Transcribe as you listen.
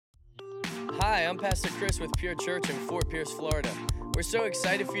Hi, I'm Pastor Chris with Pure Church in Fort Pierce, Florida. We're so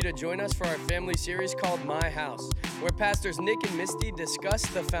excited for you to join us for our family series called My House, where Pastors Nick and Misty discuss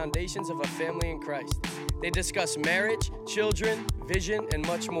the foundations of a family in Christ. They discuss marriage, children, vision, and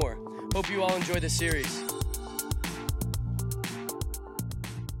much more. Hope you all enjoy the series.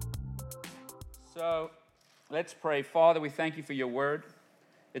 So, let's pray. Father, we thank you for your word.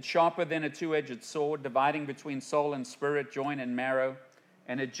 It's sharper than a two-edged sword, dividing between soul and spirit, joint and marrow,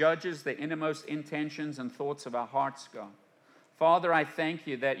 and it judges the innermost intentions and thoughts of our hearts, God. Father, I thank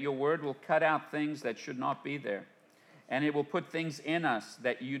you that your word will cut out things that should not be there, and it will put things in us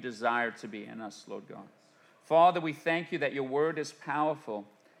that you desire to be in us, Lord God. Father, we thank you that your word is powerful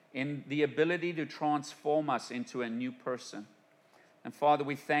in the ability to transform us into a new person. And Father,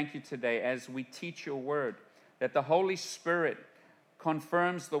 we thank you today as we teach your word, that the Holy Spirit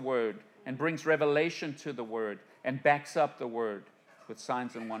confirms the word and brings revelation to the word and backs up the word with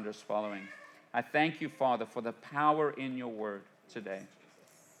signs and wonders following. I thank you, Father, for the power in your word today.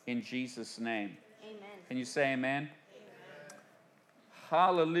 In Jesus' name. Amen. Can you say amen? Amen.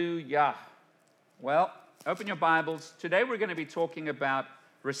 Hallelujah. Well, open your Bibles. Today we're going to be talking about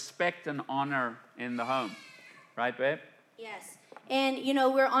respect and honor in the home. Right, babe? Yes. And,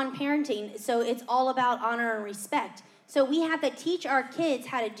 we're on parenting, so it's all about honor and respect. So we have to teach our kids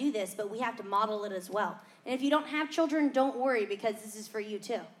how to do this, but we have to model it as well. And if you don't have children, don't worry, because this is for you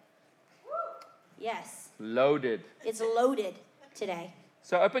too. Yes. Loaded. It's loaded today.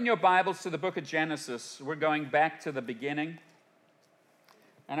 So open your Bibles to the book of Genesis. We're going back to the beginning.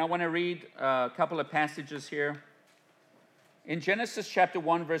 And I want to read a couple of passages here. In Genesis chapter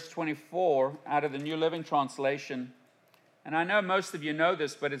 1, verse 24, out of the New Living Translation, and I know most of you know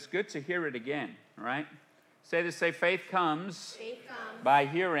this, but it's good to hear it again, right? Say this, say, faith comes by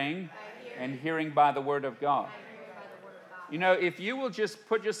hearing, and hearing by the word of God. You know, if you will just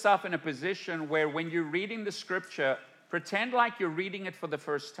put yourself in a position where when you're reading the scripture, pretend like you're reading it for the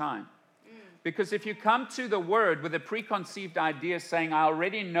first time. Because if you come to the word with a preconceived idea saying, I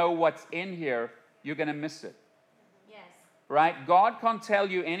already know what's in here, you're going to miss it. Yes. Right? God can't tell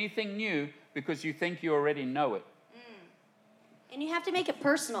you anything new because you think you already know it. And you have to make it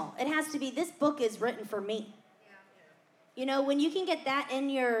personal. It has to be, this book is written for me. When you can get that in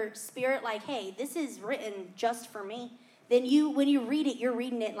your spirit, like, hey, this is written just for me, then when you read it, you're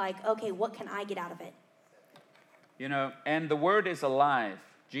reading it like, okay, what can I get out of it? And the word is alive.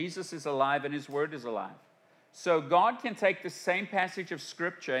 Jesus is alive and his word is alive. So God can take the same passage of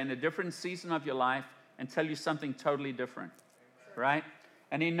scripture in a different season of your life and tell you something totally different, right?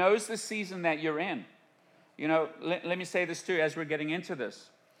 And he knows the season that you're in. Let me say this too as we're getting into this.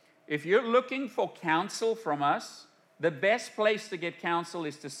 If you're looking for counsel from us, the best place to get counsel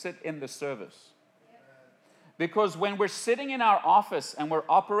is to sit in the service. Because when we're sitting in our office and we're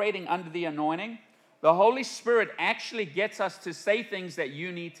operating under the anointing, the Holy Spirit actually gets us to say things that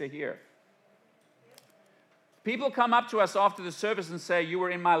you need to hear. People come up to us after the service and say, you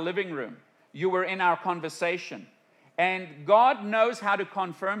were in my living room. You were in our conversation. And God knows how to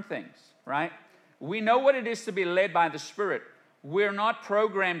confirm things, right? We know what it is to be led by the Spirit. We're not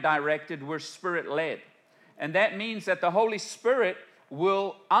program directed, we're Spirit led. And that means that the Holy Spirit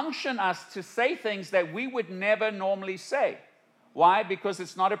will unction us to say things that we would never normally say. Why? Because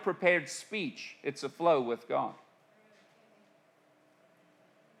it's not a prepared speech. It's a flow with God.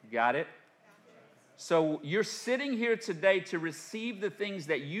 Got it? So you're sitting here today to receive the things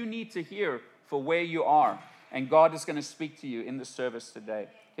that you need to hear for where you are. And God is going to speak to you in the service today.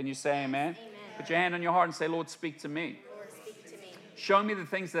 Can you say amen? Amen. Put your hand on your heart and say, Lord, speak to me. Lord, speak to me. Show me the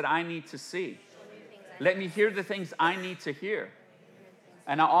things that I need to see. Let me hear the things I need to hear.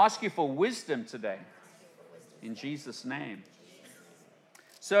 And I ask you for wisdom today. In Jesus' name.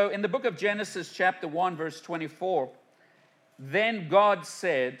 So in the book of Genesis chapter 1 verse 24, then God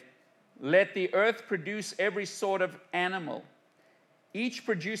said, let the earth produce every sort of animal, each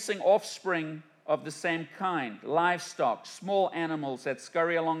producing offspring of the same kind, livestock, small animals that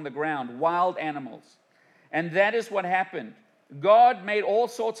scurry along the ground, wild animals. And that is what happened. God made all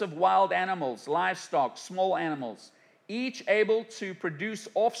sorts of wild animals, livestock, small animals, each able to produce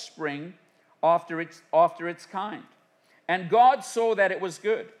offspring after its kind. And God saw that it was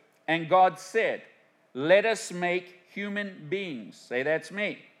good. And God said, let us make human beings. Say, that's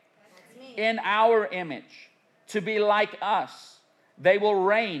me. That's me. In our image, to be like us. They will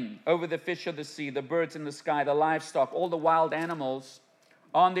reign over the fish of the sea, the birds in the sky, the livestock, all the wild animals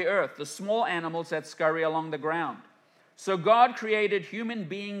on the earth, the small animals that scurry along the ground. So God created human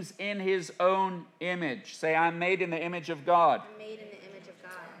beings in his own image. Say, I'm made in the image of God. I'm made in the image of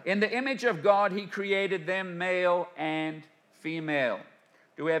God. In the image of God, he created them male and female.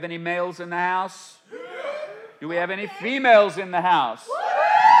 Do we have any males in the house? Do we have any females in the house?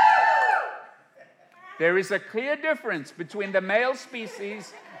 There is a clear difference between the male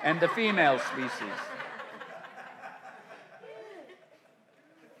species and the female species.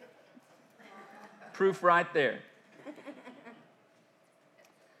 Proof right there.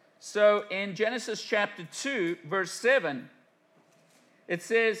 So in Genesis chapter 2, verse 7, it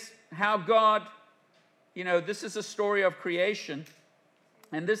says how God, this is a story of creation,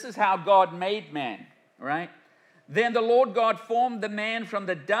 and this is how God made man, right? Then the Lord God formed the man from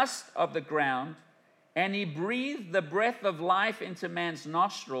the dust of the ground, and he breathed the breath of life into man's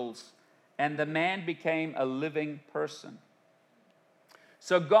nostrils, and the man became a living person.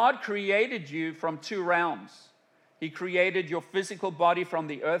 So God created you from two realms. He created your physical body from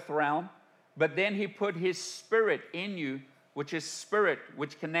the earth realm, but then he put his spirit in you, which is spirit,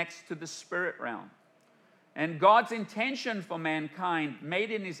 which connects to the spirit realm. And God's intention for mankind,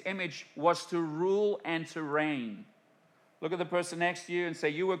 made in his image, was to rule and to reign. Look at the person next to you and say,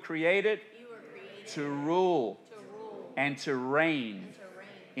 you were created, to rule, and to reign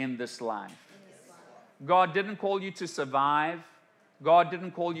in this life. God didn't call you to survive. God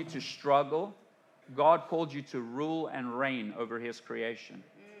didn't call you to struggle. God called you to rule and reign over his creation.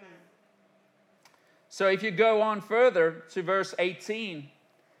 So if you go on further to verse 18,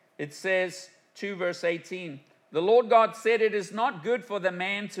 it says, 2 verse 18, the Lord God said, it is not good for the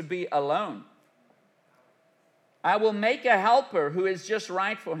man to be alone. I will make a helper who is just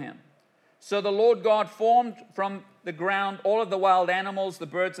right for him. So the Lord God formed from the ground all of the wild animals, the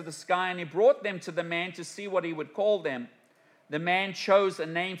birds of the sky, and he brought them to the man to see what he would call them. The man chose a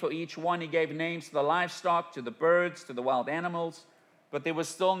name for each one. He gave names to the livestock, to the birds, to the wild animals, but there was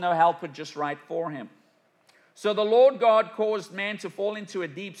still no helper just right for him. So the Lord God caused man to fall into a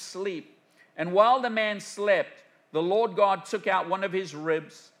deep sleep. And while the man slept, the Lord God took out one of his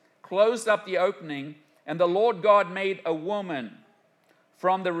ribs, closed up the opening, and the Lord God made a woman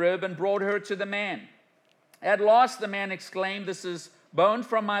from the rib and brought her to the man. At last the man exclaimed, this is bone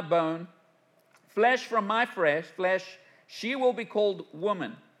from my bone, flesh from my flesh. She will be called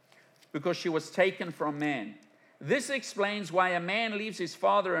woman because she was taken from man. This explains why a man leaves his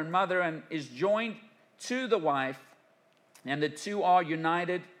father and mother and is joined to the wife, and the two are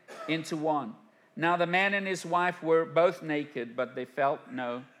united into one. Now the man and his wife were both naked, but they felt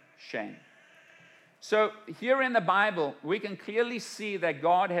no shame. So here in the Bible, we can clearly see that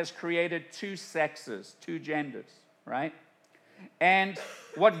God has created two sexes, two genders, right? And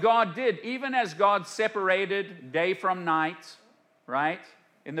what God did, even as God separated day from night, right?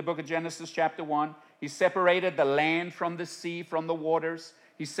 In the book of Genesis chapter 1, he separated the land from the sea, from the waters.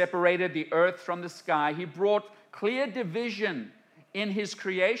 He separated the earth from the sky. He brought clear division in his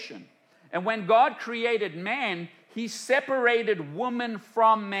creation. And when God created man, he separated woman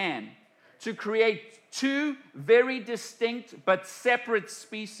from man to create two very distinct but separate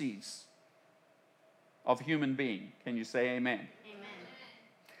species of human being. Can you say amen? Amen.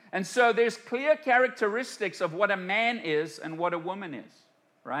 And so there's clear characteristics of what a man is and what a woman is,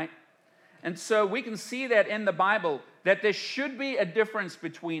 right? And so we can see that in the Bible, that there should be a difference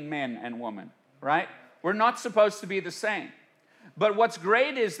between men and women, right? We're not supposed to be the same. But what's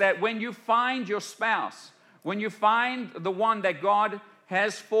great is that when you find your spouse, when you find the one that God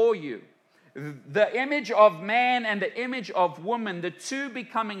has for you, the image of man and the image of woman, the two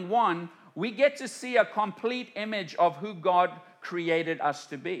becoming one, we get to see a complete image of who God created us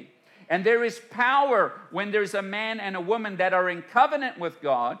to be. And there is power when there's a man and a woman that are in covenant with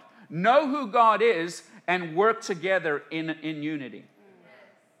God, know who God is, and work together in unity.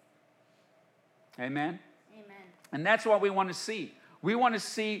 Amen? Amen. And that's what we want to see. We want to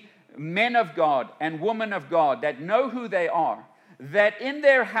see men of God and women of God that know who they are, that in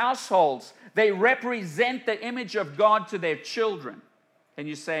their households, they represent the image of God to their children. Can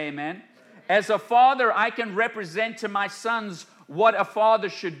you say amen? As a father, I can represent to my sons what a father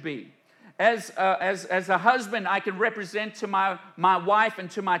should be. As a husband, I can represent to my wife and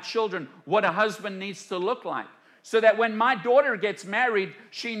to my children what a husband needs to look like. So that when my daughter gets married,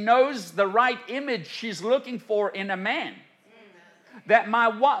 she knows the right image she's looking for in a man. That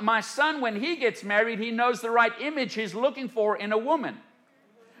my son, when he gets married, he knows the right image he's looking for in a woman.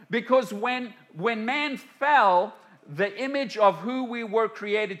 Because when man fell, the image of who we were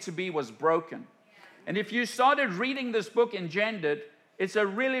created to be was broken. And if you started reading this book, Engendered, it's a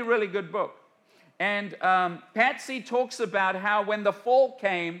really, really good book. And Patsy talks about how when the fall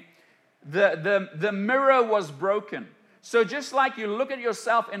came, the mirror was broken. So just like you look at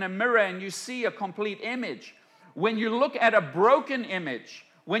yourself in a mirror and you see a complete image, when you look at a broken image,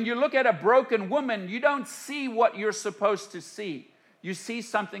 when you look at a broken woman, you don't see what you're supposed to see. you see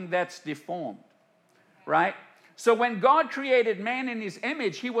something that's deformed, right? So when God created man in his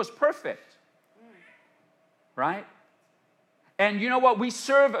image, he was perfect, right? And you know what? We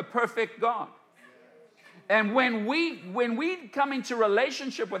serve a perfect God. And when we come into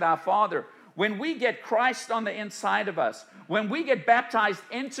relationship with our Father, when we get Christ on the inside of us, when we get baptized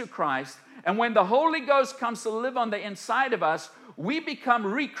into Christ, and when the Holy Ghost comes to live on the inside of us, we become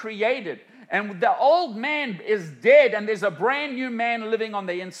recreated. And the old man is dead, and there's a brand new man living on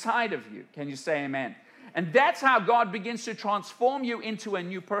the inside of you. Can you say amen? And that's how God begins to transform you into a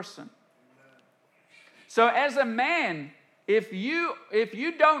new person. So as a man, if you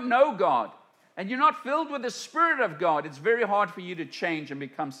don't know God, and you're not filled with the Spirit of God, it's very hard for you to change and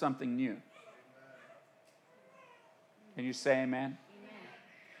become something new. Can you say amen?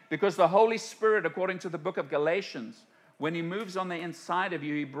 Because the Holy Spirit, according to the book of Galatians, when he moves on the inside of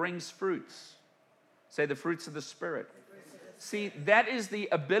you, he brings fruits. Say the fruits of the Spirit. See, that is the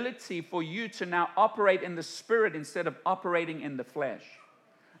ability for you to now operate in the Spirit instead of operating in the flesh.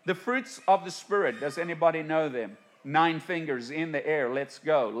 The fruits of the Spirit, does anybody know them? 9 fingers in the air, let's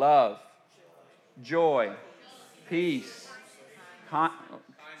go. Love, joy, peace,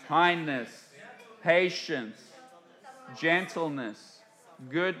 kindness, patience, gentleness,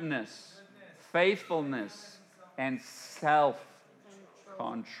 goodness, faithfulness, and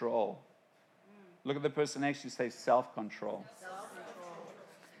self-control. Look at the person next to you, say self-control.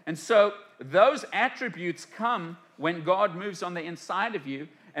 And so those attributes come when God moves on the inside of you,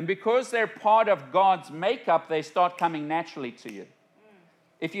 and because they're part of God's makeup, they start coming naturally to you.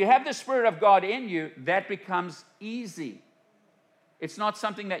 If you have the Spirit of God in you, that becomes easy. It's not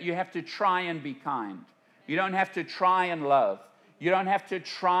something that you have to try and be kind. You don't have to try and love. You don't have to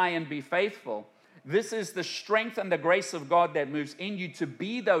try and be faithful. This is the strength and the grace of God that moves in you to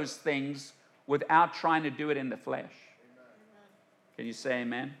be those things without trying to do it in the flesh. Amen. Can you say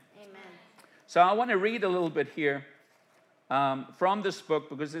amen? Amen. So I want to read a little bit here from this book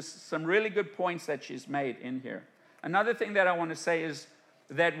because there's some really good points that she's made in here. Another thing that I want to say is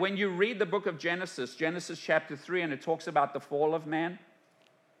that when you read the book of Genesis, Genesis chapter 3, and it talks about the fall of man,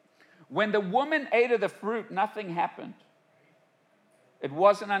 when the woman ate of the fruit, nothing happened. It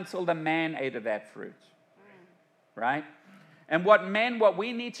wasn't until the man ate of that fruit, right? And what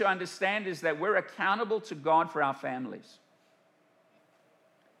we need to understand is that we're accountable to God for our families.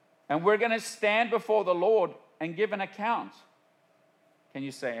 And we're going to stand before the Lord and give an account. Can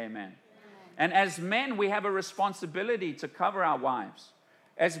you say amen? And as men, we have a responsibility to cover our wives.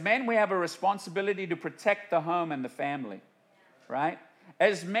 As men, we have a responsibility to protect the home and the family, right?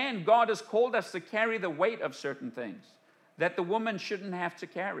 As men, God has called us to carry the weight of certain things that the woman shouldn't have to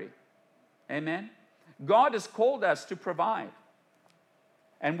carry. Amen? God has called us to provide.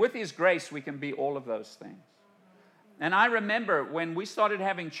 And with His grace, we can be all of those things. And I remember when we started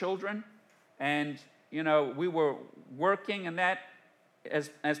having children and, you know, we were working and that,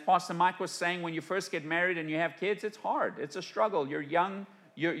 as Pastor Mike was saying, when you first get married and you have kids, it's hard. It's a struggle. You're young.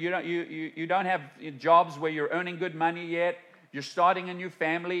 You don't have jobs where you're earning good money yet. You're starting a new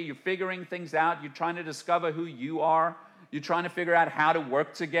family. You're figuring things out. You're trying to discover who you are. You're trying to figure out how to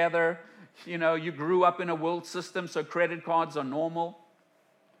work together. You know, you grew up in a world system, so credit cards are normal.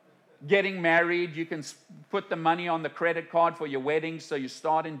 Getting married, you can put the money on the credit card for your wedding, so you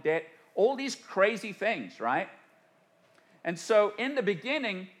start in debt. All these crazy things, right? And so in the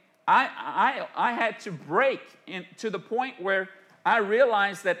beginning, I had to break to the point where I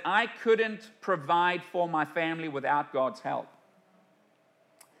realized that I couldn't provide for my family without God's help.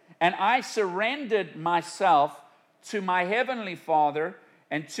 And I surrendered myself to my Heavenly Father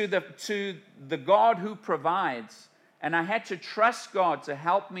and to the God who provides. And I had to trust God to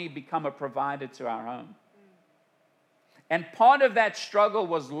help me become a provider to our home. And part of that struggle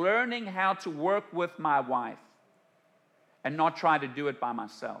was learning how to work with my wife and not try to do it by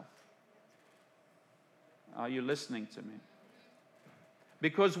myself. Are you listening to me?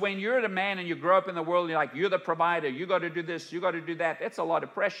 Because when you're the man and you grow up in the world, you're like, you're the provider, you got to do this, you got to do that. That's a lot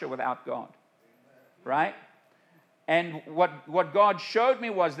of pressure without God, right? And what God showed me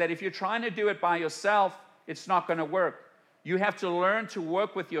was that if you're trying to do it by yourself, it's not going to work. You have to learn to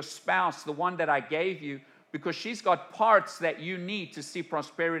work with your spouse, the one that I gave you, because she's got parts that you need to see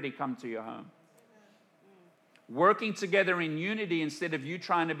prosperity come to your home. Working together in unity instead of you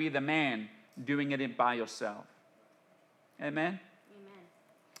trying to be the man doing it by yourself. Amen? Amen.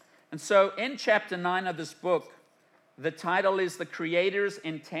 And so in chapter 9 of this book, the title is The Creator's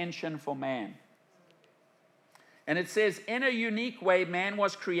Intention for Man. And it says, in a unique way, man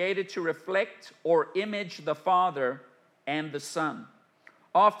was created to reflect or image the Father and the Son.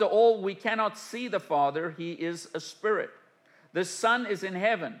 After all, we cannot see the Father. He is a spirit. The Son is in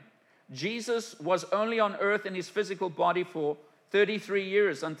heaven. Jesus was only on earth in his physical body for 33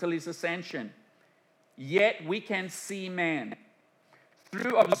 years until his ascension. Yet we can see man.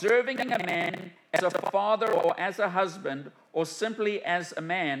 Through observing a man as a father or as a husband or simply as a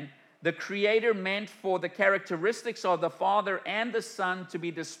man, the Creator meant for the characteristics of the Father and the Son to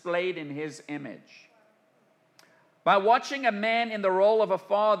be displayed in his image. By watching a man in the role of a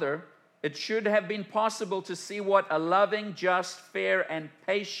father, it should have been possible to see what a loving, just, fair, and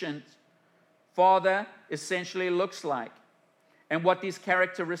patient father essentially looks like and what these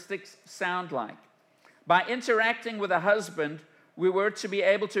characteristics sound like. By interacting with a husband, we were to be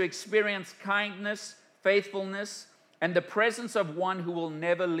able to experience kindness, faithfulness, and the presence of one who will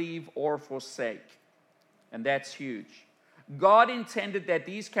never leave or forsake. And that's huge. God intended that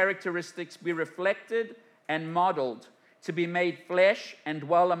these characteristics be reflected and modeled to be made flesh and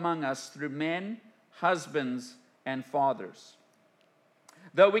dwell among us through men, husbands, and fathers.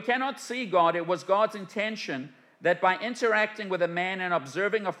 Though we cannot see God, it was God's intention that by interacting with a man and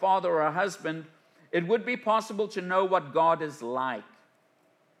observing a father or a husband, it would be possible to know what God is like.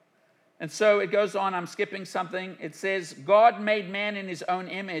 And so it goes on, I'm skipping something. It says, God made man in his own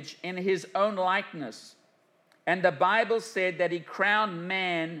image, in his own likeness. And the Bible said that he crowned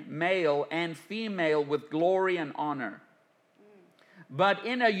man, male and female, with glory and honor. But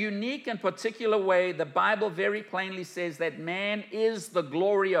in a unique and particular way, the Bible very plainly says that man is the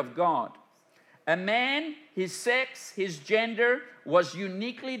glory of God. A man, his sex, his gender, was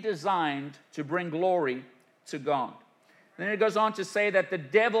uniquely designed to bring glory to God. Then it goes on to say that the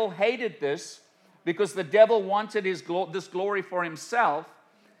devil hated this because the devil wanted this glory for himself.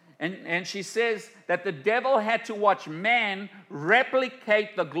 And she says that the devil had to watch man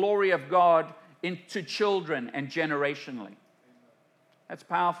replicate the glory of God into children and generationally. That's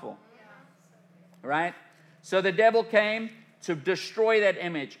powerful, right? So the devil came to destroy that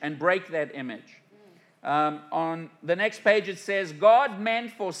image and break that image. On the next page it says, God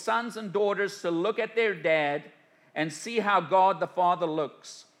meant for sons and daughters to look at their dad and see how God the Father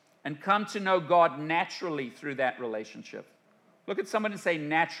looks and come to know God naturally through that relationship. Look at somebody and say,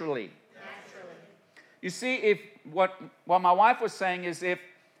 naturally. Naturally. You see, if what my wife was saying is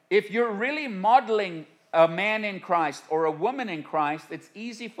if you're really modeling a man in Christ or a woman in Christ, it's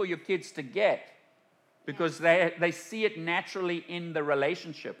easy for your kids to get because they see it naturally in the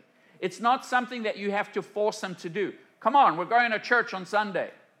relationship. It's not something that you have to force them to do. Come on, we're going to church on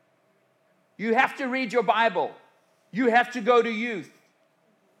Sunday. You have to read your Bible. You have to go to youth.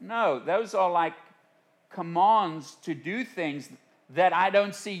 No, those are like commands to do things that I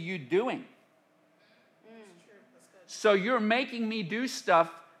don't see you doing. So you're making me do stuff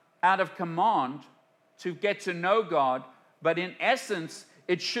out of command to get to know God, but in essence,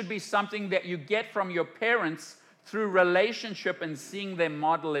 it should be something that you get from your parents through relationship and seeing them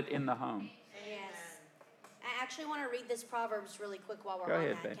model it in the home. Yes. I actually want to read this Proverbs really quick while we're Go on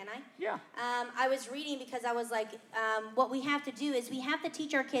ahead, that. babe. Can I? Yeah. I was reading because I was like, what we have to do is we have to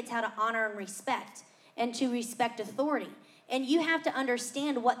teach our kids how to honor and respect and to respect authority. And you have to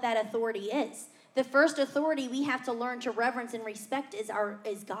understand what that authority is. The first authority we have to learn to reverence and respect is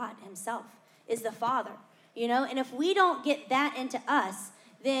God himself, is the Father. You know, and if we don't get that into us,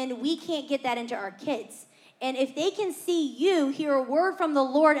 then we can't get that into our kids. And if they can see you hear a word from the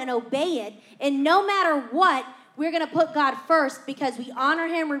Lord and obey it, and no matter what, we're going to put God first because we honor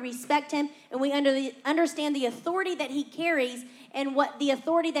him, we respect him, and we understand the authority that he carries and what the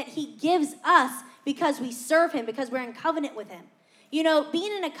authority that he gives us because we serve him, because we're in covenant with him. You know,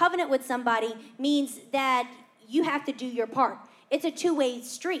 being in a covenant with somebody means that you have to do your part. It's a two-way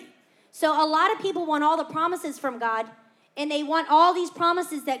street. So a lot of people want all the promises from God, and they want all these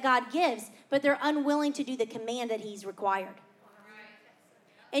promises that God gives, but they're unwilling to do the command that he's required.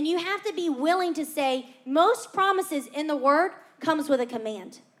 And you have to be willing to say, most promises in the word comes with a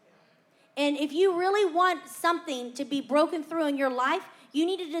command. And if you really want something to be broken through in your life, you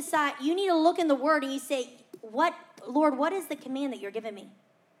need to decide, you need to look in the word and you say, Lord, what is the command that you're giving me?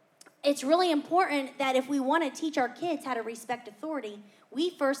 It's really important that if we want to teach our kids how to respect authority,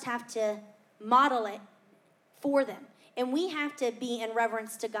 we first have to model it for them. And we have to be in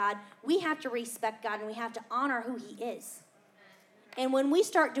reverence to God. We have to respect God, and we have to honor who he is. And when we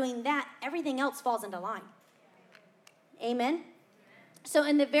start doing that, everything else falls into line. Amen? So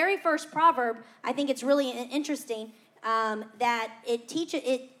in the very first proverb, I think it's really interesting that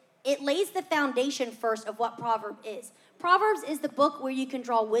it lays the foundation first of what proverb is. Proverbs is the book where you can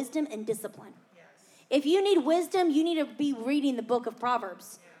draw wisdom and discipline. Yes. If you need wisdom, you need to be reading the book of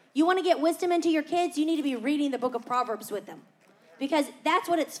Proverbs. Yeah. You want to get wisdom into your kids, you need to be reading the book of Proverbs with them. Because that's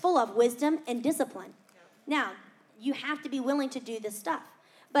what it's full of, wisdom and discipline. Yeah. Now, you have to be willing to do this stuff.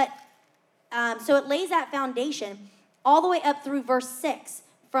 But so it lays that foundation all the way up through verse 6,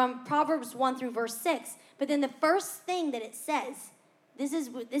 from Proverbs 1 through verse 6. But then the first thing that it says, this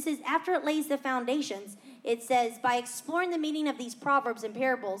is after it lays the foundations, it says, by exploring the meaning of these proverbs and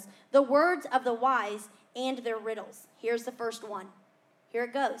parables, the words of the wise and their riddles. Here's the first one. Here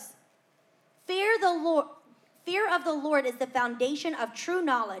it goes. Fear of the Lord is the foundation of true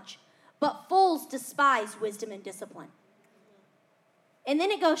knowledge, but fools despise wisdom and discipline. And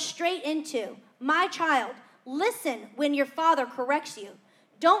then it goes straight into, my child, listen when your father corrects you.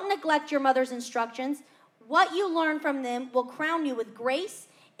 Don't neglect your mother's instructions. What you learn from them will crown you with grace,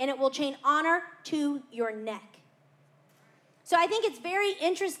 and it will chain honor to your neck. So I think it's very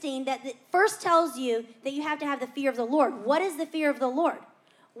interesting that it first tells you that you have to have the fear of the Lord. What is the fear of the Lord?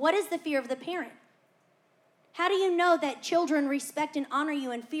 What is the fear of the parent? How do you know that children respect and honor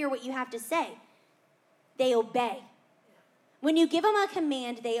you and fear what you have to say? They obey. When you give them a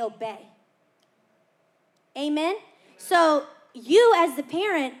command, they obey. Amen? So you as the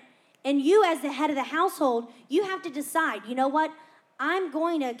parent and you as the head of the household, you have to decide, you know what? I'm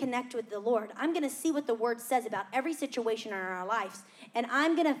going to connect with the Lord. I'm going to see what the Word says about every situation in our lives. And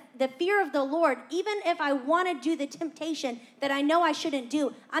the fear of the Lord, even if I want to do the temptation that I know I shouldn't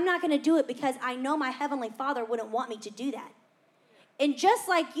do, I'm not going to do it because I know my Heavenly Father wouldn't want me to do that. And just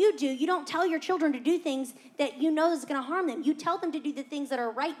like you do, you don't tell your children to do things that you know is going to harm them. You tell them to do the things that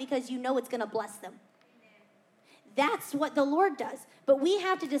are right because you know it's going to bless them. That's what the Lord does. But we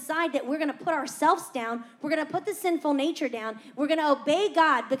have to decide that we're going to put ourselves down. We're going to put the sinful nature down. We're going to obey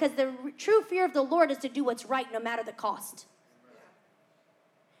God because the true fear of the Lord is to do what's right no matter the cost.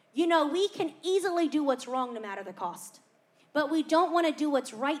 You know, we can easily do what's wrong no matter the cost. But we don't want to do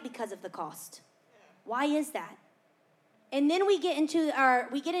what's right because of the cost. Why is that? And then we get into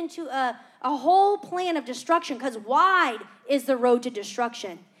a whole plan of destruction because wide is the road to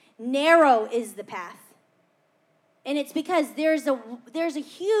destruction. Narrow is the path. And it's because there's a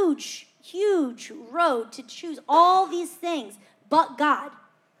huge, huge road to choose all these things but God.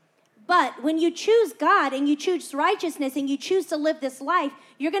 But when you choose God and you choose righteousness and you choose to live this life,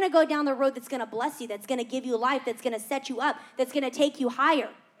 you're going to go down the road that's going to bless you, that's going to give you life, that's going to set you up, that's going to take you higher.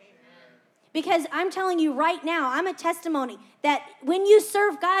 Because I'm telling you right now, I'm a testimony that when you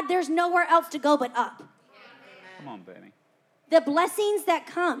serve God, there's nowhere else to go but up. Come on, baby. The blessings that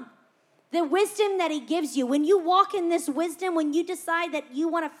come. The wisdom that he gives you, when you walk in this wisdom, when you decide that you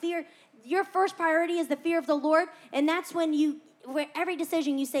want to fear, your first priority is the fear of the Lord, and that's when where every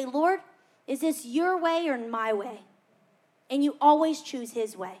decision you say, Lord, is this your way or my way? And you always choose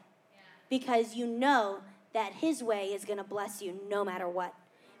his way because you know that his way is going to bless you no matter what.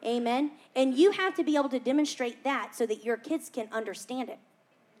 Amen? And you have to be able to demonstrate that so that your kids can understand it.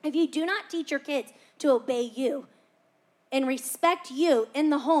 If you do not teach your kids to obey you, and respect you in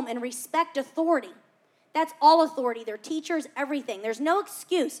the home and respect authority. That's all authority. Their teachers, everything. There's no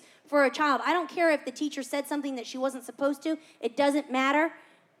excuse for a child. I don't care if the teacher said something that she wasn't supposed to. It doesn't matter.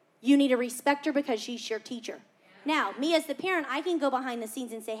 You need to respect her because she's your teacher. Now, me as the parent, I can go behind the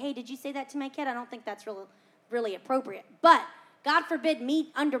scenes and say, hey, did you say that to my kid? I don't think that's really appropriate. But God forbid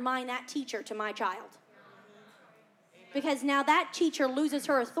me undermine that teacher to my child. Because now that teacher loses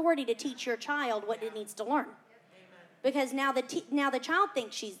her authority to teach your child what it needs to learn. Because now the child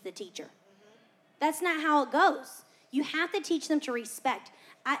thinks she's the teacher. That's not how it goes. You have to teach them to respect.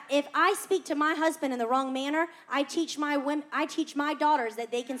 If I speak to my husband in the wrong manner, I teach my daughters that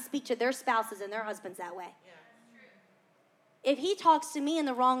they can speak to their spouses and their husbands that way. If he talks to me in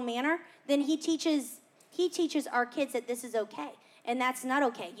the wrong manner, then he teaches our kids that this is okay, and that's not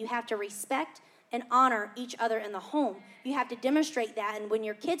okay. You have to respect and honor each other in the home. You have to demonstrate that, and when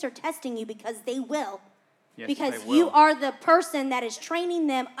your kids are testing you, because they will. Yes, because you are the person that is training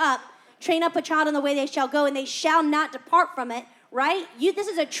them up. Train up a child in the way they shall go, and they shall not depart from it, right? This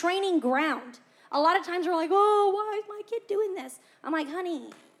is a training ground. A lot of times we're like, oh, why is my kid doing this? I'm like,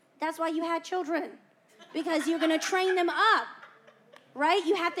 honey, that's why you had children, because you're going to train them up, right?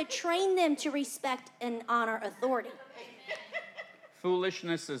 You have to train them to respect and honor authority.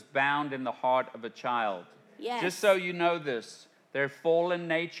 Foolishness is bound in the heart of a child. Yes. Just so you know this. Their fallen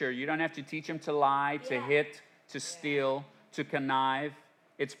nature. You don't have to teach them to lie, to hit, to steal, to connive.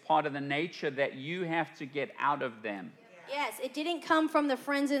 It's part of the nature that you have to get out of them. Yes, it didn't come from the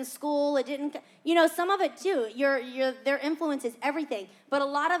friends in school. It didn't, some of it too. Their influence is everything. But a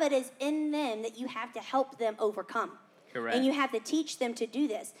lot of it is in them that you have to help them overcome. Correct. And you have to teach them to do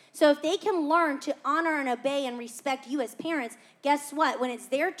this. So if they can learn to honor and obey and respect you as parents, guess what? When it's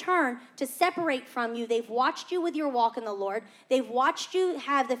their turn to separate from you, they've watched you with your walk in the Lord. They've watched you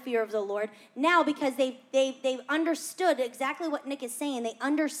have the fear of the Lord. Now, because they've understood exactly what Nick is saying, they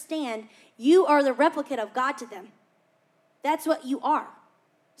understand you are the replicate of God to them. That's what you are.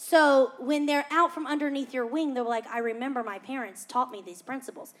 So when they're out from underneath your wing, they're like, I remember my parents taught me these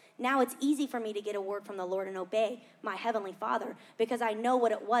principles. Now it's easy for me to get a word from the Lord and obey my heavenly Father because I know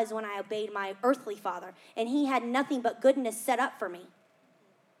what it was when I obeyed my earthly father. And he had nothing but goodness set up for me.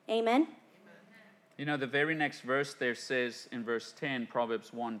 Amen? You know, the very next verse there says in verse 10, Proverbs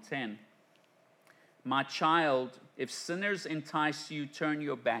 1:10, my child, if sinners entice you, turn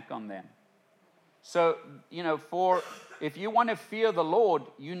your back on them. So, you know, if you want to fear the Lord,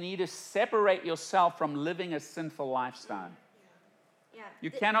 you need to separate yourself from living a sinful lifestyle. Yeah.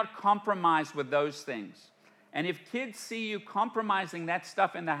 You cannot compromise with those things. And if kids see you compromising that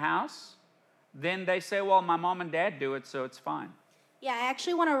stuff in the house, then they say, well, my mom and dad do it, so it's fine. Yeah, I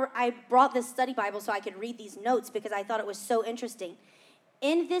actually I brought this study Bible so I could read these notes because I thought it was so interesting.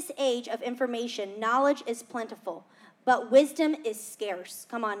 In this age of information, knowledge is plentiful, but wisdom is scarce.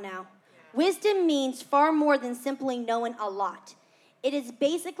 Come on now. Wisdom means far more than simply knowing a lot. It is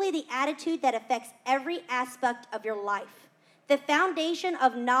basically the attitude that affects every aspect of your life. The foundation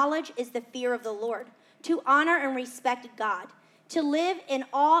of knowledge is the fear of the Lord, to honor and respect God, to live in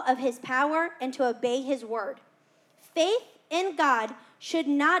awe of his power and to obey his word. Faith in God should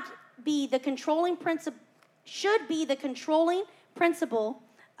be the controlling principle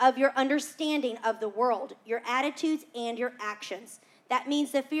of your understanding of the world, your attitudes and your actions. That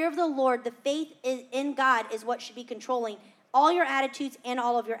means the fear of the Lord, the faith in God is what should be controlling all your attitudes and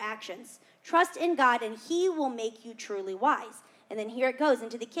all of your actions. Trust in God and he will make you truly wise. And then here it goes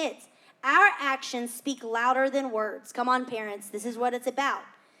into the kids. Our actions speak louder than words. Come on, parents. This is what it's about.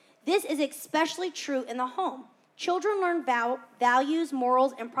 This is especially true in the home. Children learn values,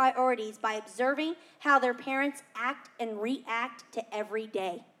 morals, and priorities by observing how their parents act and react to every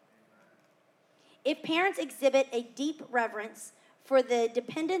day. If parents exhibit a deep reverence for the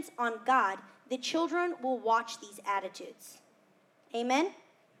dependence on God, the children will watch these attitudes. Amen?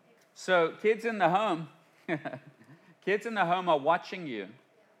 So kids in the home are watching you,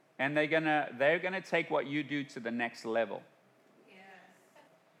 and they're gonna take what you do to the next level.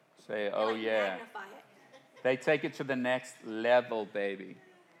 Say, oh yeah. Magnify it. They take it to the next level, baby.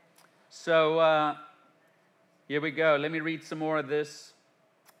 So here we go. Let me read some more of this.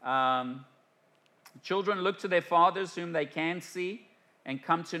 Children look to their fathers whom they can see and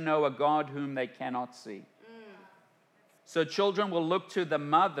come to know a God whom they cannot see. So children will look to the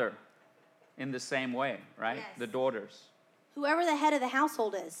mother in the same way, right? Yes. The daughters. Whoever the head of the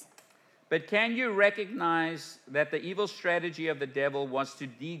household is. But can you recognize that the evil strategy of the devil was to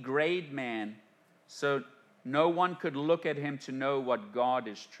degrade man so no one could look at him to know what God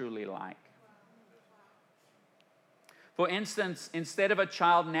is truly like? For instance, instead of a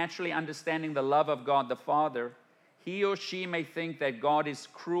child naturally understanding the love of God the Father, he or she may think that God is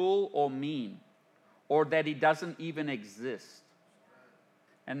cruel or mean, or that he doesn't even exist.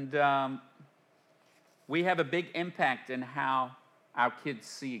 And we have a big impact in how our kids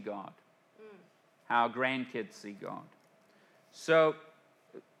see God, how our grandkids see God. So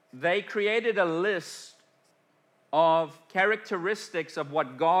they created a list of characteristics of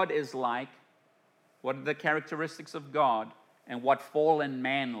what God is like, what are the characteristics of God, and what fallen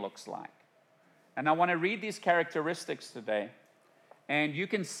man looks like. And I want to read these characteristics today, and you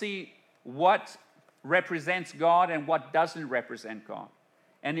can see what represents God and what doesn't represent God.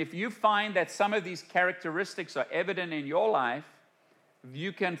 And if you find that some of these characteristics are evident in your life,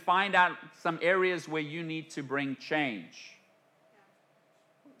 you can find out some areas where you need to bring change.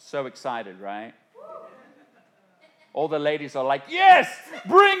 So excited, right? All the ladies are like, yes,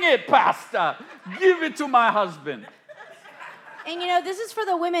 bring it, Pastor. Give it to my husband. And you know, this is for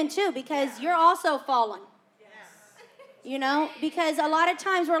the women too, because you're also fallen. You know, because a lot of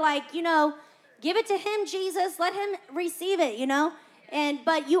times we're like, you know, give it to him, Jesus, let him receive it, you know.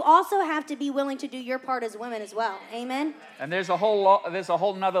 But you also have to be willing to do your part as women as well. Amen. And there's a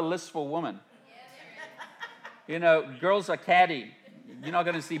whole nother list for women. You know, girls are catty. You're not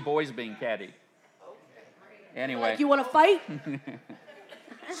going to see boys being catty. Anyway. Like, you want to fight?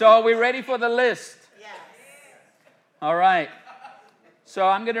 So are we ready for the list? Yes. All right. So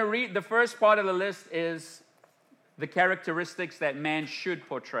I'm going to read, the first part of the list is the characteristics that man should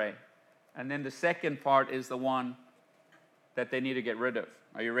portray. And then the second part is the one that they need to get rid of.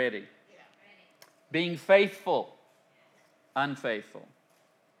 Are you ready? Yeah. Being faithful, unfaithful.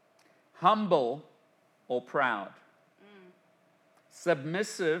 Humble or proud.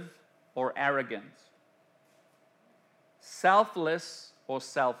 submissive or arrogant, selfless or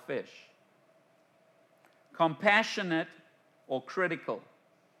selfish, compassionate or critical.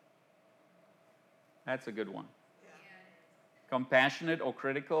 That's a good one. Compassionate or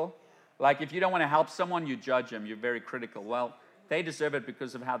critical. Like if you don't want to help someone, you judge them. You're very critical. Well, they deserve it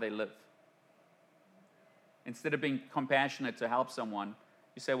because of how they live. Instead of being compassionate to help someone,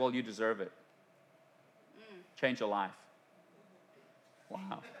 you say, well, you deserve it. Change your life.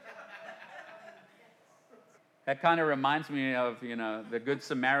 Wow. That kind of reminds me of, the Good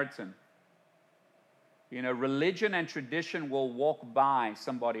Samaritan. Religion and tradition will walk by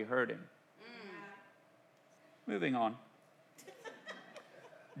somebody hurting. Moving on.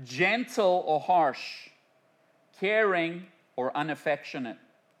 Gentle or harsh, caring or unaffectionate,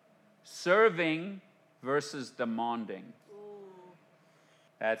 serving versus demanding.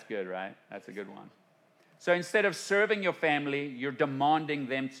 That's good, right? That's a good one. So instead of serving your family, you're demanding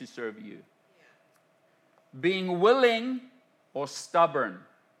them to serve you. Being willing or stubborn.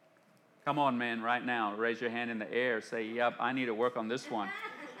 Come on, man, right now. Raise your hand in the air. Say, yep, I need to work on this one.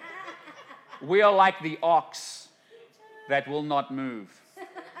 We are like the ox that will not move.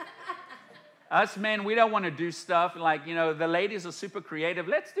 Us men, we don't want to do stuff like, the ladies are super creative.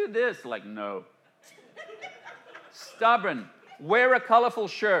 Let's do this. Like, no. Stubborn. Wear a colorful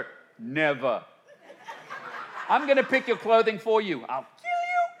shirt. Never. I'm going to pick your clothing for you. I'll kill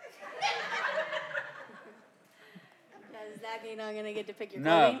you. Does that mean I'm going to get to pick your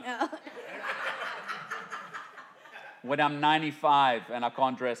clothing? No. When I'm 95 and I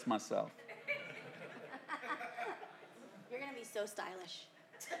can't dress myself. You're going to be so stylish.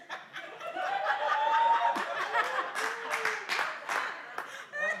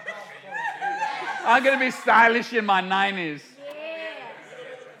 I'm going to be stylish in my 90s. Yeah.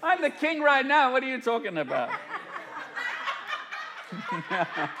 I'm the king right now. What are you talking about? Plaid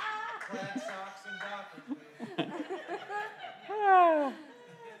socks and Dockers,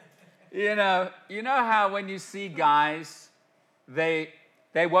 please. You know how when you see guys, they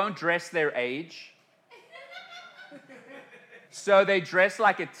won't dress their age. So they dress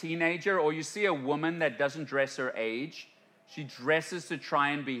like a teenager, or you see a woman that doesn't dress her age. She dresses to try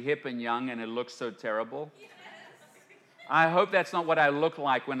and be hip and young, and it looks so terrible. Yes. I hope that's not what I look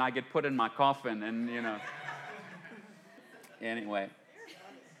like when I get put in my coffin, and Anyway.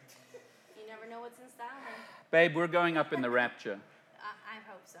 You never know what's in style, man. Babe, we're going up in the rapture. I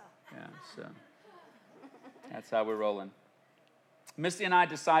hope so. Yeah, so that's how we're rolling. Misty and I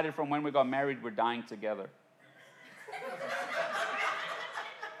decided from when we got married, we're dying together.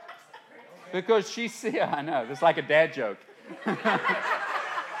 Because I know, it's like a dad joke.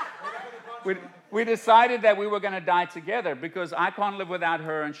 we decided that we were going to die together because I can't live without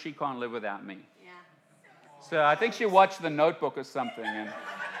her and she can't live without me. Yeah. So I think she watched The Notebook or something. And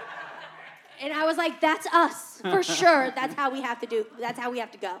I was like, that's us, for sure. That's how we have to do. That's how we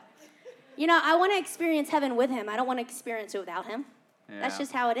have to go. I want to experience heaven with him. I don't want to experience it without him. Yeah. That's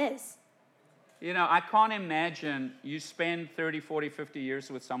just how it is. I can't imagine you spend 30, 40, 50 years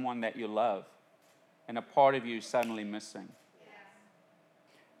with someone that you love and a part of you is suddenly missing.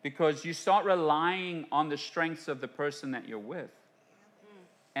 Because you start relying on the strengths of the person that you're with.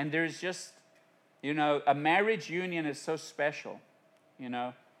 And there's just, a marriage union is so special,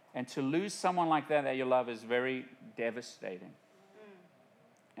 and to lose someone like that you love is very devastating.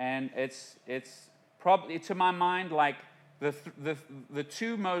 And it's probably, to my mind, like the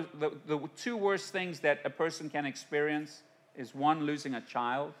two worst things that a person can experience is one, losing a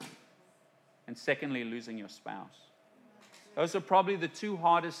child, and secondly, losing your spouse. Those are probably the two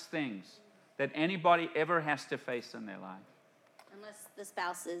hardest things that anybody ever has to face in their life. Unless the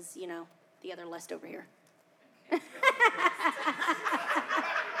spouse is, the other list over here. Thank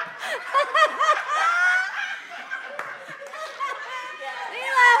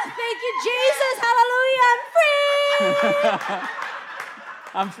you, Jesus. Hallelujah. I'm free.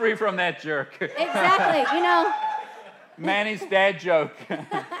 I'm free from that jerk. Exactly. Manny's dad joke.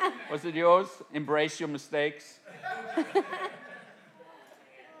 Was it yours? Embrace your mistakes.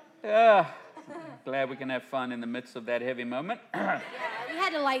 Glad we can have fun in the midst of that heavy moment. Yeah, we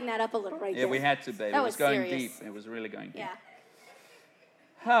had to lighten that up a little right there. Yeah, we had to, babe. That It was was going serious. deep. It was really going deep.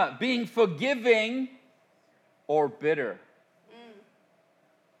 Yeah. Being forgiving or bitter.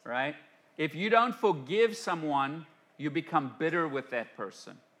 Right? If you don't forgive someone, you become bitter with that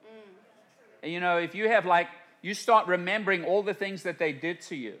person. If you have you start remembering all the things that they did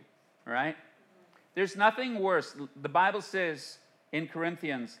to you, right? There's nothing worse. The Bible says in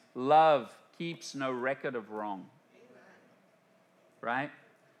Corinthians, love keeps no record of wrong. Right?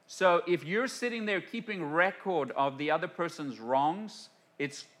 So if you're sitting there keeping record of the other person's wrongs,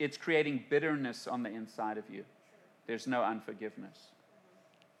 it's creating bitterness on the inside of you. There's no unforgiveness.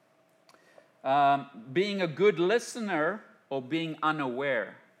 Being a good listener or being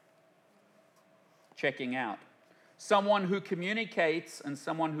unaware. Checking out. Someone who communicates and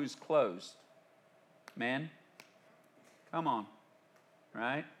someone who's closed. Men, come on,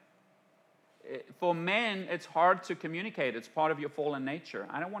 right? For men, it's hard to communicate. It's part of your fallen nature.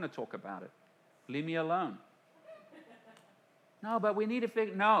 I don't want to talk about it. Leave me alone. No, but we need to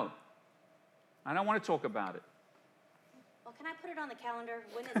figure. No, I don't want to talk about it. Well, can I put it on the calendar?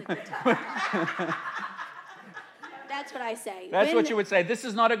 When is a good time? That's what I say. That's what you would say. This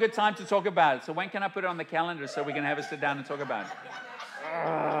is not a good time to talk about it. So when can I put it on the calendar so we can have a sit down and talk about it?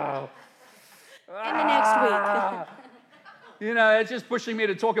 In the next week. You know, it's just pushing me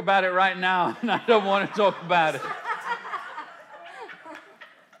to talk about it right now, and I don't want to talk about it.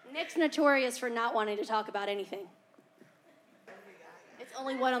 Nick's notorious for not wanting to talk about anything. It's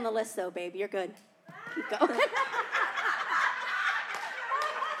only one on the list, though, babe. You're good. Keep going.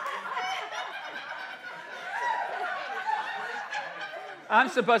 I'm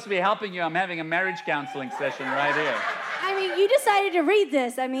supposed to be helping you. I'm having a marriage counseling session right here. I mean, you decided to read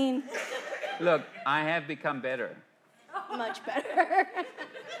this. I mean... Look, I have become better. Much better.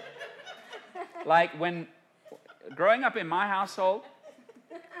 Like when growing up in my household,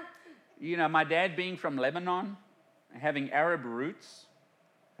 you know, my dad being from Lebanon, having Arab roots,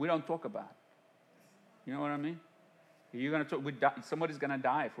 we don't talk about it. You know what I mean? You're going to talk. Somebody's going to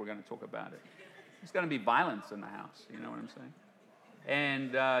die if we're going to talk about it. There's going to be violence in the house. You know what I'm saying?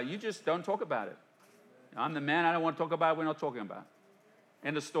 And you just don't talk about it. I'm the man. I don't want to talk about it. We're not talking about it.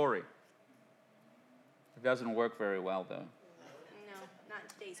 End of story. It doesn't work very well, though. No, not in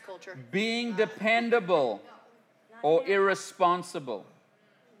today's culture. Being dependable or irresponsible.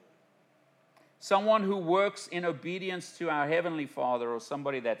 Someone who works in obedience to our Heavenly Father or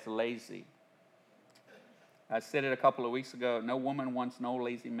somebody that's lazy. I said it a couple of weeks ago. No woman wants no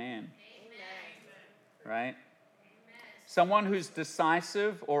lazy man. Amen. Right? Amen. Someone who's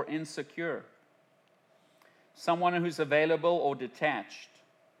decisive or insecure. Someone who's available or detached.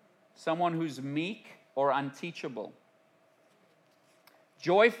 Someone who's meek or unteachable.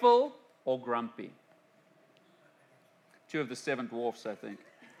 Joyful or grumpy. 2 of the 7 dwarfs, I think.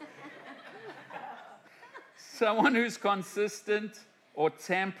 Someone who's consistent or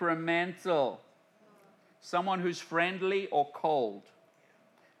temperamental. Someone who's friendly or cold.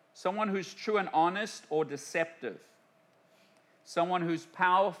 Someone who's true and honest or deceptive. Someone who's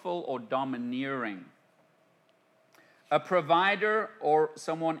powerful or domineering. A provider or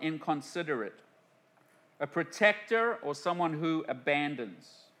someone inconsiderate. A protector or someone who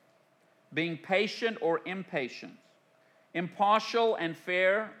abandons. Being patient or impatient. Impartial and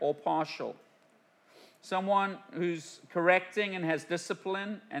fair or partial. Someone who's correcting and has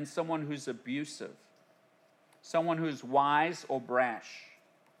discipline, and someone who's abusive. Someone who's wise or brash.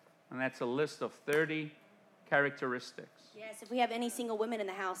 And that's a list of 30 characteristics. Yes, if we have any single women in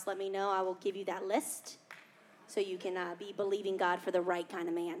the house, let me know. I will give you that list so you can be believing God for the right kind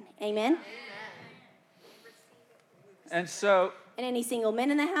of man. Amen? And so... And any single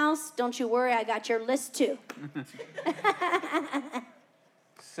men in the house, don't you worry, I got your list too.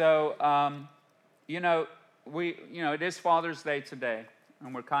 So, you know, it is Father's Day today,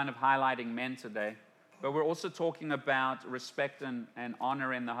 and we're kind of highlighting men today. But we're also talking about respect and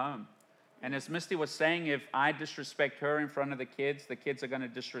honor in the home. And as Misty was saying, if I disrespect her in front of the kids are going to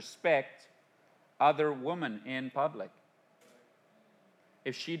disrespect other women in public.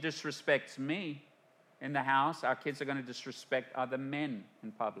 If she disrespects me in the house, our kids are going to disrespect other men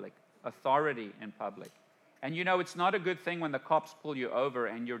in public, authority in public. And you know, it's not a good thing when the cops pull you over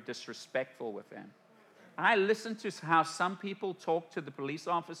and you're disrespectful with them. I listen to how some people talk to the police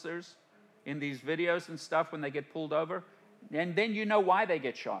officers in these videos and stuff when they get pulled over, and then you know why they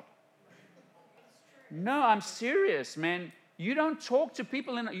get shot. No, I'm serious, man. You don't talk to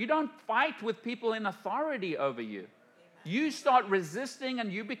people, you don't fight with people in authority over you. You start resisting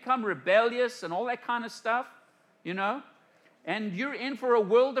and you become rebellious and all that kind of stuff, you know, and you're in for a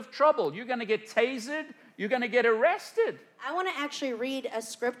world of trouble. You're going to get tasered. You're going to get arrested. I want to actually read a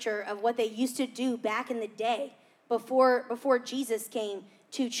scripture of what they used to do back in the day before Jesus came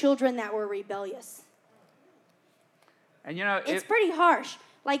to children that were rebellious. And you know, it's pretty harsh.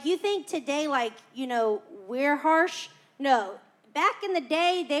 Like, you think today, like, you know, we're harsh? No. Back in the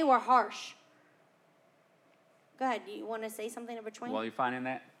day, they were harsh. Go ahead. Do you want to say something in between? Well, you finding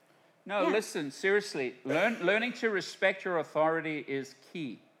that? No, Yeah. Listen, seriously. Learning to respect your authority is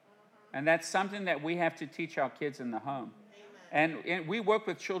key. And that's something that we have to teach our kids in the home. And we work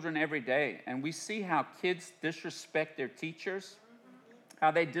with children every day, and we see how kids disrespect their teachers,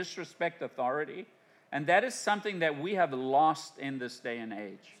 how they disrespect authority. And that is something that we have lost in this day and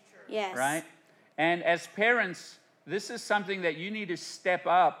age. Yes. Right? And as parents, this is something that you need to step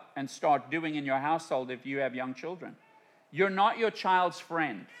up and start doing in your household if you have young children. You're not your child's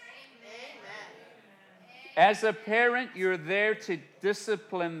friend. As a parent, you're there to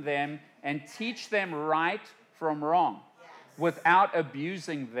discipline them and teach them right from wrong without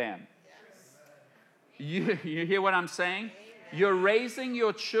abusing them. You hear what I'm saying? You're raising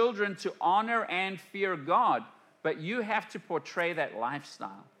your children to honor and fear God, but you have to portray that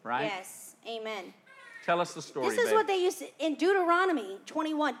lifestyle, right? Yes. Amen. Tell us the story, This is babe. what they used to, in Deuteronomy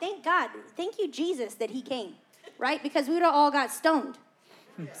 21. Thank God. Thank you, Jesus, that he came, right? Because we would have all got stoned.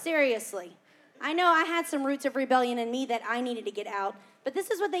 Seriously. I know I had some roots of rebellion in me that I needed to get out, but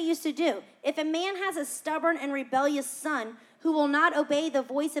this is what they used to do. If a man has a stubborn and rebellious son who will not obey the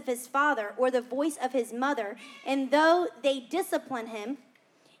voice of his father or the voice of his mother, and though they discipline him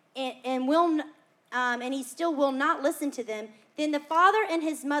and he still will not listen to them, then the father and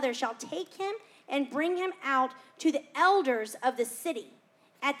his mother shall take him and bring him out to the elders of the city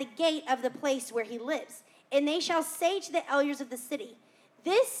at the gate of the place where he lives. And they shall say to the elders of the city,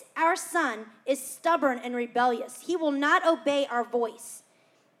 this our son is stubborn and rebellious. He will not obey our voice.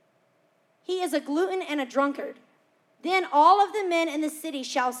 He is a glutton and a drunkard. Then all of the men in the city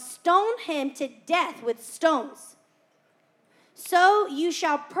shall stone him to death with stones. So you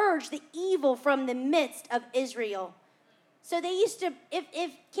shall purge the evil from the midst of Israel. So they used to,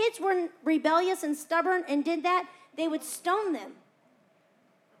 if kids were rebellious and stubborn and did that, they would stone them.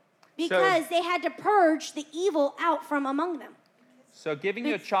 Because they had to purge the evil out from among them. So giving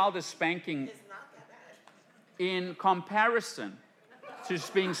your child a spanking in comparison to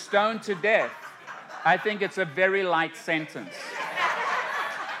being stoned to death, I think it's a very light sentence.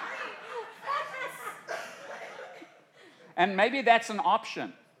 And maybe that's an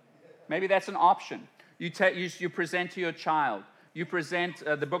option. Maybe that's an option. You present to your child. You present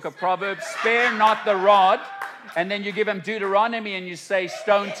the book of Proverbs, spare not the rod, and then you give him Deuteronomy and you say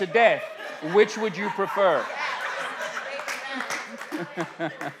stone to death. Which would you prefer?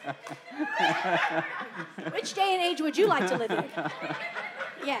 Which day and age would you like to live in?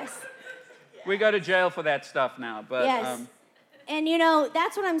 Yes. We go to jail for that stuff now, but yes. And you know,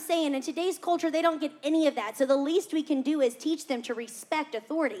 that's what I'm saying. In today's culture, they don't get any of that. So the least we can do is teach them to respect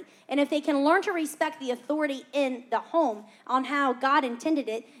authority. And if they can learn to respect the authority in the home on how God intended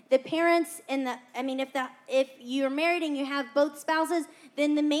it, the parents and if you're married and you have both spouses,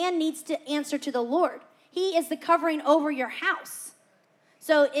 then the man needs to answer to the Lord. He is the covering over your house.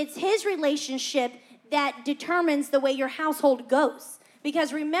 So it's his relationship that determines the way your household goes.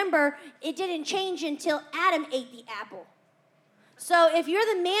 Because remember, it didn't change until Adam ate the apple. So if you're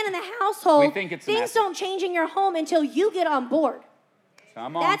the man in the household, things don't change in your home until you get on board.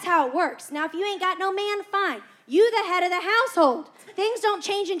 Come on. That's how it works. Now, if you ain't got no man, fine. You the head of the household. Things don't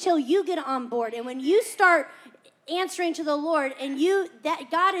change until you get on board. And when you start answering to the Lord and that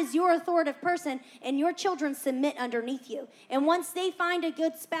God is your authoritative person and your children submit underneath you. And once they find a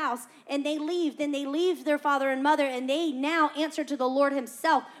good spouse and they leave, then they leave their father and mother and they now answer to the Lord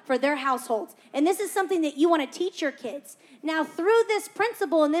himself for their households. And this is something that you want to teach your kids. Now, through this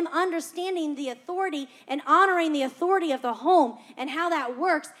principle and them understanding the authority and honoring the authority of the home and how that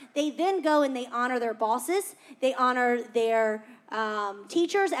works, they then go and they honor their bosses, they honor their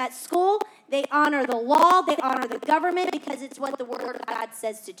teachers at school, they honor the law, they honor the government because it's what the Word of God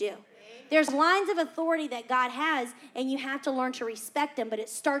says to do. There's lines of authority that God has, and you have to learn to respect them, but it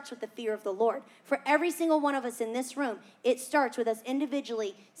starts with the fear of the Lord. For every single one of us in this room, it starts with us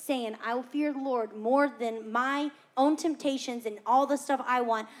individually saying, I will fear the Lord more than my own temptations and all the stuff I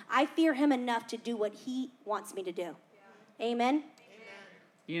want. I fear him enough to do what he wants me to do. Yeah. Amen?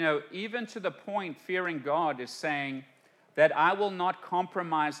 You know, even to the point, fearing God is saying that I will not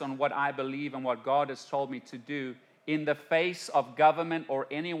compromise on what I believe and what God has told me to do in the face of government or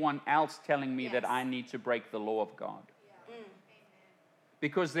anyone else telling me that I need to break the law of God. Yeah.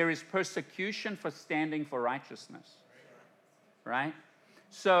 Because there is persecution for standing for righteousness. Right?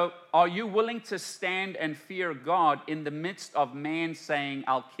 So, are you willing to stand and fear God in the midst of man saying,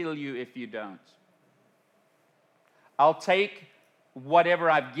 I'll kill you if you don't? I'll take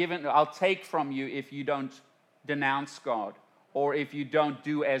whatever I've given, I'll take from you if you don't denounce God or if you don't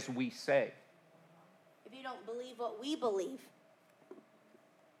do as we say. If you don't believe what we believe.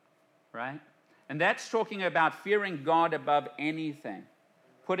 Right? And that's talking about fearing God above anything.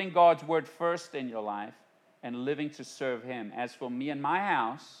 Putting God's word first in your life and living to serve him. As for me and my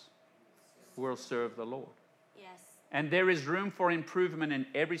house, we'll serve the Lord. Yes. And there is room for improvement in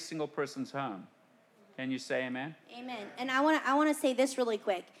every single person's home. Can you say amen? Amen. And I want to say this really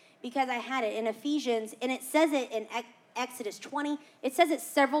quick because I had it in Ephesians, and it says it in Exodus 20. It says it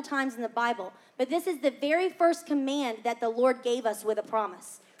several times in the Bible. But this is the very first command that the Lord gave us with a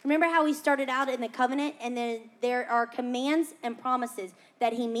promise. Remember how we started out in the covenant, and then there are commands and promises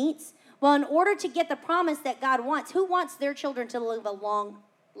that he meets? Well, in order to get the promise that God wants, who wants their children to live a long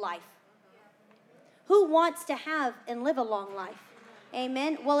life? Who wants to have and live a long life?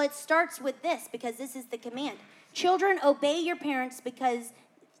 Amen. Well, it starts with this because this is the command. Children, obey your parents because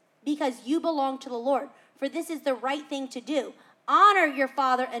you belong to the Lord. For this is the right thing to do. Honor your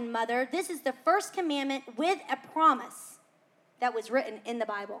father and mother. This is the first commandment with a promise that was written in the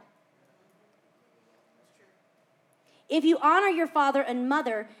Bible. If you honor your father and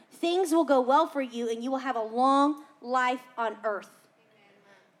mother, things will go well for you and you will have a long life on earth.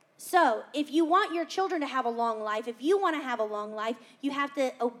 So, if you want your children to have a long life, if you want to have a long life, you have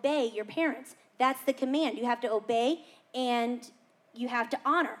to obey your parents. That's the command. You have to obey and you have to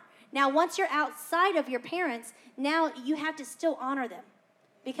honor. Now, once you're outside of your parents, now you have to still honor them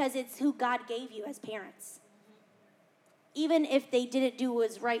because it's who God gave you as parents. Even if they didn't do what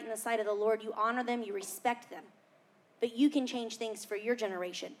was right in the sight of the Lord, you honor them, you respect them. But you can change things for your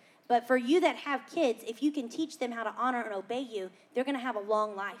generation. But for you that have kids, if you can teach them how to honor and obey you, they're going to have a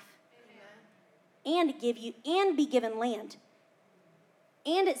long life. Amen. And be given land.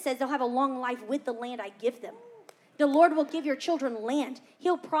 And it says they'll have a long life with the land I give them. The Lord will give your children land.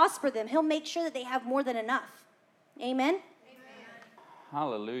 He'll prosper them. He'll make sure that they have more than enough. Amen? Amen.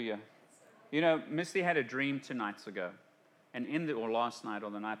 Hallelujah. You know, Misty had a dream 2 nights ago. And last night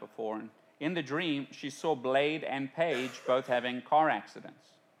or the night before. And in the dream, she saw Blade and Paige both having car accidents.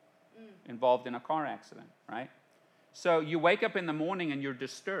 Involved in a car accident, right? So you wake up in the morning and you're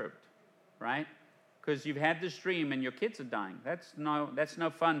disturbed, right? Because you've had this dream and your kids are dying. That's no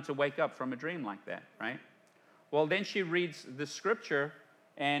fun to wake up from a dream like that, right? Well, then she reads the scripture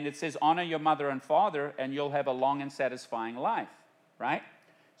and it says, honor your mother and father and you'll have a long and satisfying life, right?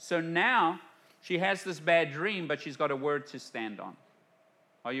 So now she has this bad dream, but she's got a word to stand on.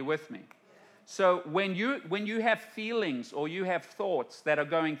 Are you with me? So when you have feelings or you have thoughts that are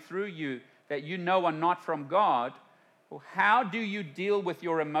going through you that you know are not from God, how do you deal with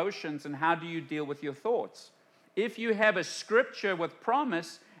your emotions and how do you deal with your thoughts? If you have a scripture with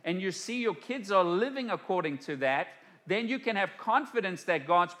promise and you see your kids are living according to that, then you can have confidence that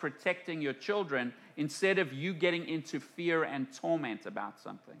God's protecting your children instead of you getting into fear and torment about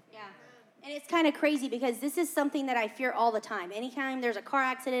something. Yeah. And it's kind of crazy because this is something that I fear all the time. Anytime there's a car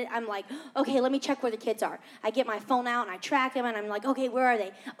accident, I'm like, okay, let me check where the kids are. I get my phone out and I track them and I'm like, okay, where are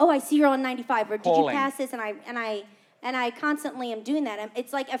they? Oh, I see you're on 95. Or did you pass this? And I constantly am doing that.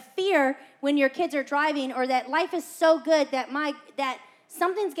 It's like a fear when your kids are driving or that life is so good that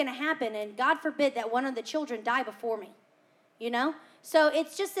something's going to happen and God forbid that one of the children die before me. You know? So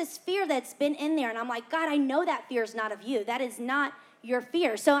it's just this fear that's been in there and I'm like, God, I know that fear is not of you. That is not your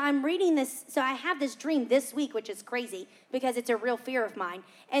fear. So I'm reading this. So I have this dream this week, which is crazy because it's a real fear of mine.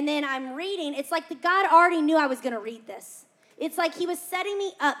 And then I'm reading. It's like God already knew I was going to read this. It's like he was setting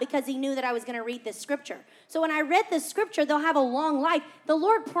me up because he knew that I was going to read this scripture. So when I read this scripture, they'll have a long life. The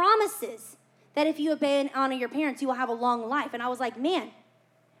Lord promises that if you obey and honor your parents, you will have a long life. And I was like, man,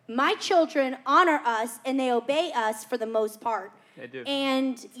 my children honor us and they obey us for the most part. They do.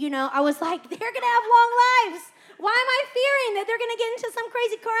 And, I was like, they're going to have long lives. Why am I fearing that they're going to get into some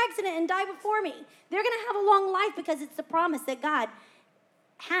crazy car accident and die before me? They're going to have a long life because it's the promise that God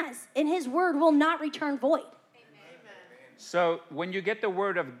has, and his word will not return void. Amen. So when you get the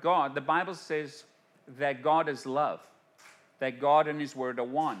word of God, the Bible says that God is love, that God and his word are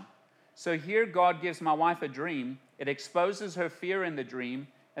one. So here God gives my wife a dream. It exposes her fear in the dream,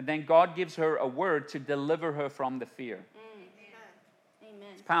 and then God gives her a word to deliver her from the fear. Amen.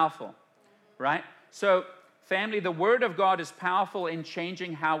 It's powerful, right? So family, the Word of God is powerful in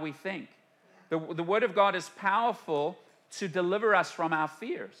changing how we think. The Word of God is powerful to deliver us from our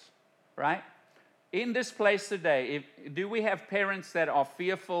fears, right? In this place today, do we have parents that are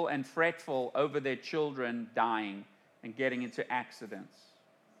fearful and fretful over their children dying and getting into accidents?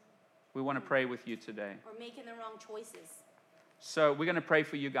 We want to pray with you today. Or making the wrong choices. So we're going to pray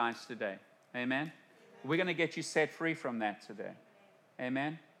for you guys today. Amen? We're going to get you set free from that today.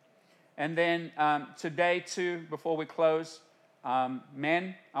 Amen? And then today, too, before we close,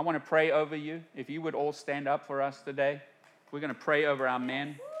 men, I want to pray over you. If you would all stand up for us today. We're going to pray over our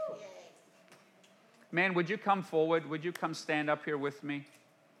men. Men, would you come forward? Would you come stand up here with me?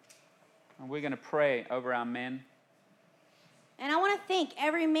 And we're going to pray over our men. And I want to thank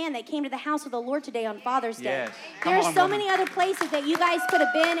every man that came to the house of the Lord today on Father's Day. Yes. Come There's on, so woman. many other places that you guys could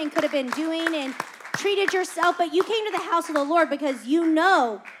have been and could have been doing and treated yourself, but you came to the house of the Lord because you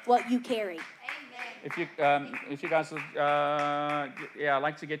know what you carry. If you guys, I'd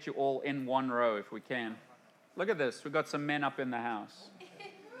like to get you all in one row if we can. Look at this. We've got some men up in the house. It's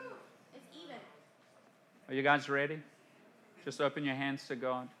even. Are you guys ready? Just open your hands to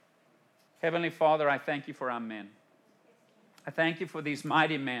God. Heavenly Father, I thank you for our men. I thank you for these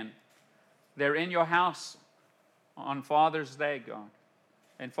mighty men. They're in your house on Father's Day, God.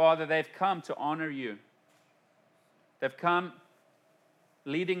 And Father, they've come to honor you. They've come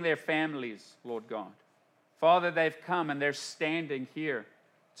leading their families, Lord God. Father, they've come and they're standing here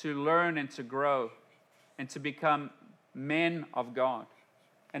to learn and to grow and to become men of God.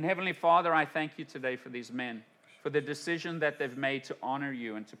 And Heavenly Father, I thank you today for these men, for the decision that they've made to honor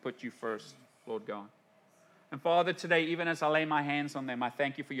you and to put you first, Lord God. And Father, today, even as I lay my hands on them, I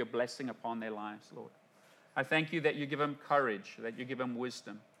thank you for your blessing upon their lives, Lord. I thank you that you give them courage, that you give them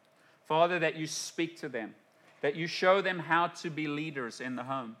wisdom. Father, that you speak to them, that you show them how to be leaders in the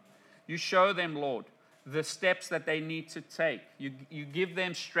home. You show them, Lord, the steps that they need to take. You give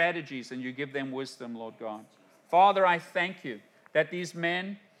them strategies and you give them wisdom, Lord God. Father, I thank you that these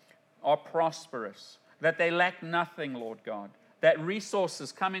men are prosperous, that they lack nothing, Lord God, that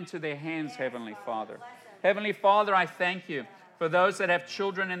resources come into their hands, Heavenly Father. Heavenly Father, I thank you for those that have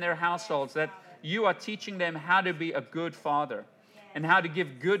children in their households, that you are teaching them how to be a good father and how to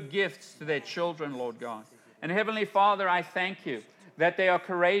give good gifts to their children, Lord God. And Heavenly Father, I thank you that they are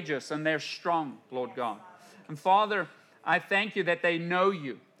courageous and they're strong, Lord God. And Father, I thank you that they know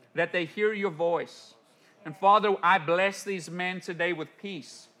you, that they hear your voice. And Father, I bless these men today with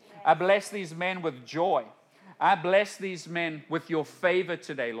peace. I bless these men with joy. I bless these men with your favor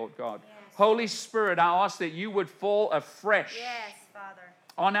today, Lord God. Yes. Holy Spirit, I ask that you would fall afresh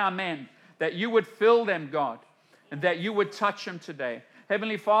on our men, that you would fill them, God, and that you would touch them today.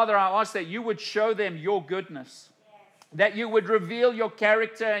 Heavenly Father, I ask that you would show them your goodness, that you would reveal your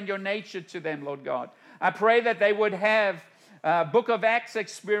character and your nature to them, Lord God. I pray that they would have Book of Acts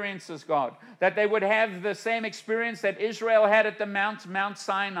experiences, God, that they would have the same experience that Israel had at the Mount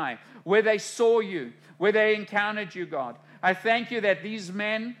Sinai, where they saw you, where they encountered you, God. I thank you that these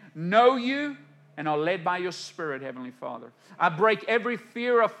men know you and are led by your Spirit, Heavenly Father. I break every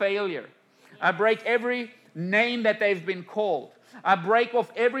fear of failure. I break every name that they've been called. I break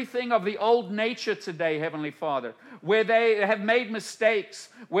off everything of the old nature today, Heavenly Father, where they have made mistakes,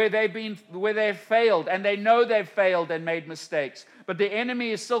 where they've failed, and they know they've failed and made mistakes, but the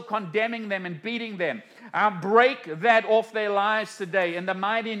enemy is still condemning them and beating them. I break that off their lives today in the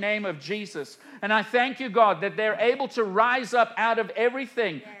mighty name of Jesus. And I thank you, God, that they're able to rise up out of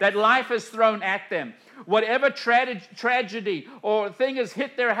everything that life has thrown at them. Whatever tragedy or thing has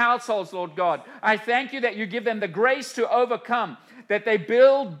hit their households, Lord God, I thank you that you give them the grace to overcome, that they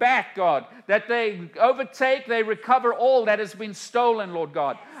build back, God, that they overtake, they recover all that has been stolen, Lord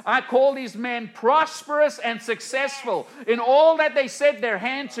God. I call these men prosperous and successful in all that they set their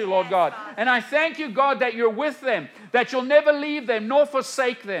hand to, Lord God. And I thank you, God, that you're with them, that you'll never leave them nor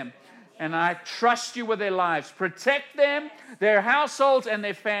forsake them. And I trust you with their lives. Protect them, their households, and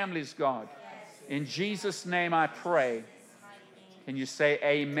their families, God. In Jesus' name I pray. Can you say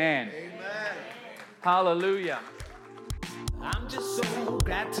amen? Amen. Hallelujah. I'm just so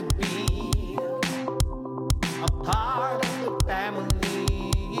glad to be a part of the family.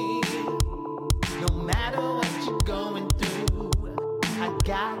 No matter what you're going through, I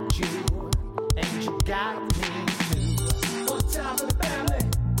got you and you got me too. One time for the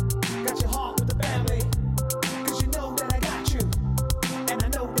family, got your heart.